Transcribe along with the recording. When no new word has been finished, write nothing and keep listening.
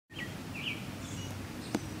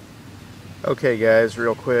Okay guys,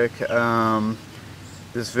 real quick,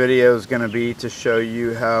 this video is going to be to show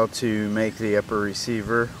you how to make the upper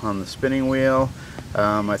receiver on the spinning wheel.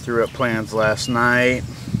 I threw up plans last night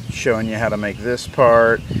showing you how to make this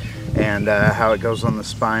part and how it goes on the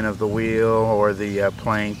spine of the wheel or the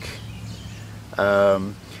plank.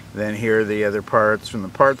 Then here are the other parts from the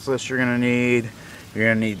parts list you're going to need. You're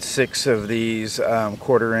going to need 6 of these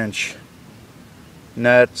 1/4 inch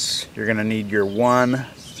nuts. You're going to need your 1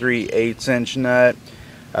 3/8 inch nut.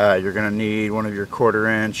 You're going to need one of your 1/4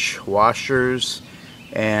 inch washers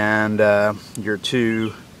and your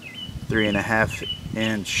 2 3.5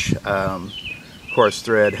 inch coarse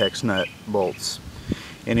thread hex nut bolts.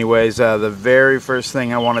 Anyways, the very first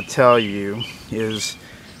thing I want to tell you is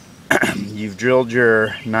you've drilled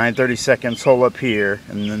your 9/32 hole up here,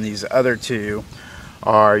 and then these other two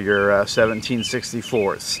are your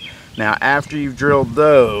 17/64. Now after you've drilled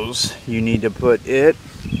those, you need to put it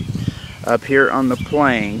up here on the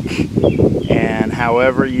plank, and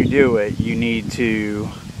however you do it, you need to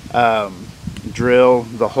drill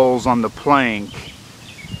the holes on the plank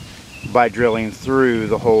by drilling through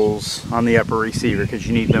the holes on the upper receiver, because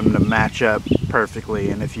you need them to match up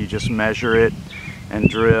perfectly, and if you just measure it and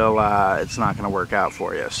drill, it's not going to work out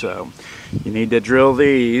for you. So you need to drill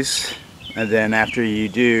these, and then after you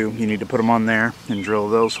do, you need to put them on there and drill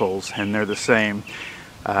those holes, and they're the same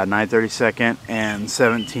 9/32 and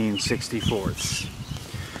 17/64.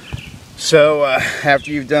 So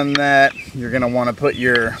after you've done that, you're going to want to put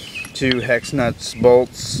your 2 hex nuts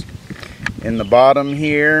bolts in the bottom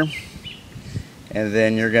here, and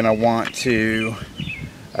then you're going to want to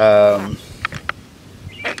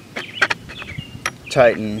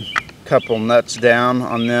tighten a couple nuts down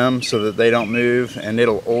on them so that they don't move, and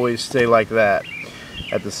it'll always stay like that.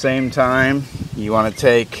 At the same time, you want to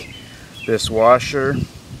take this washer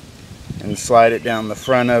and slide it down the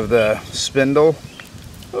front of the spindle.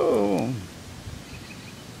 Oh.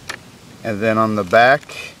 And then on the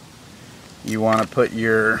back, you want to put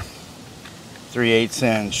your 3/8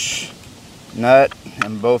 inch nut,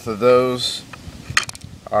 and both of those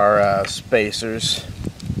are spacers,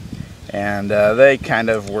 and they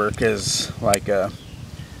kind of work as like a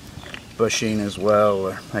bushing as well,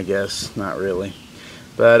 or I guess not really,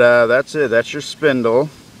 but that's it. That's your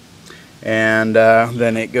spindle, and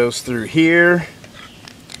then it goes through here,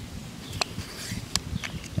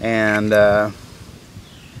 and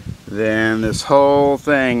then this whole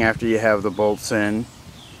thing, after you have the bolts in,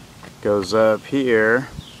 goes up here,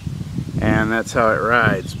 and that's how it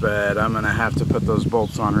rides. But I'm gonna have to put those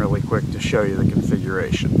bolts on really quick to show you the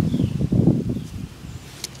configuration.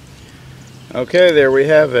 Okay, there we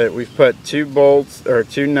have it. We've put 2 bolts, or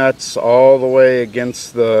 2 nuts, all the way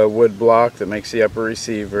against the wood block that makes the upper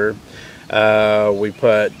receiver. We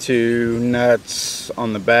put 2 nuts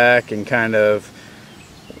on the back and kind of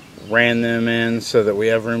ran them in so that we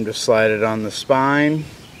have room to slide it on the spine.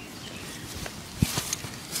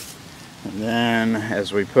 And then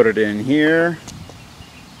as we put it in here,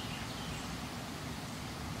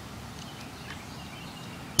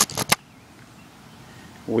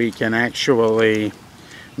 we can actually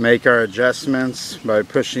make our adjustments by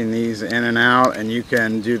pushing these in and out, and you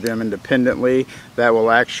can do them independently. That will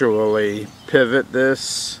actually pivot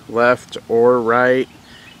this left or right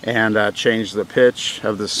and change the pitch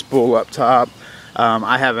of the spool up top.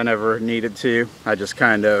 I haven't ever needed to. I just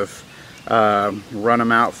kind of run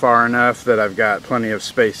them out far enough that I've got plenty of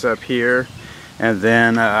space up here, and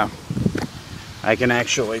then I can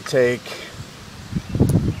actually take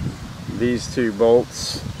these 2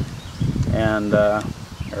 bolts and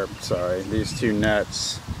these 2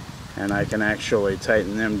 nuts, and I can actually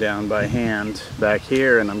tighten them down by hand back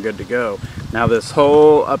here, and I'm good to go. Now this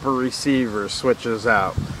whole upper receiver switches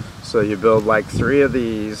out, so you build like 3 of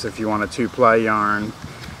these if you want a 2-ply yarn,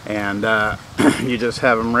 and you just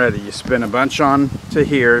have them ready. You spin a bunch on to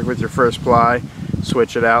here with your first ply,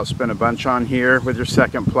 switch it out, spin a bunch on here with your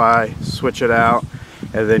second ply, switch it out,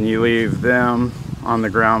 and then you leave them on the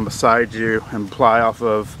ground beside you and ply off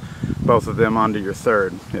of both of them onto your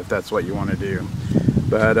third, if that's what you want to do.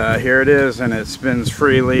 But here it is, and it spins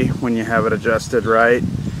freely when you have it adjusted right,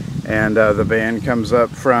 and the band comes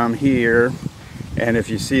up from here, and if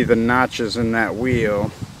you see the notches in that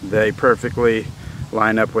wheel, they perfectly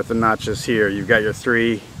line up with the notches here. You've got your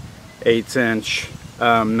 3/8 inch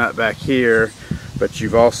nut back here, but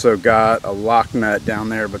you've also got a lock nut down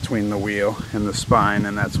there between the wheel and the spine,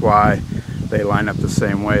 and that's why they line up the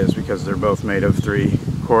same way, is because they're both made of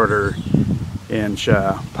 3/4 inch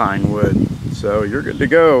pine wood. So you're good to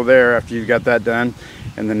go there after you've got that done.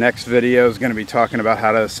 And the next video is going to be talking about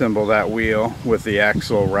how to assemble that wheel with the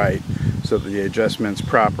axle right. so the adjustment's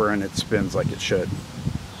proper and it spins like it should.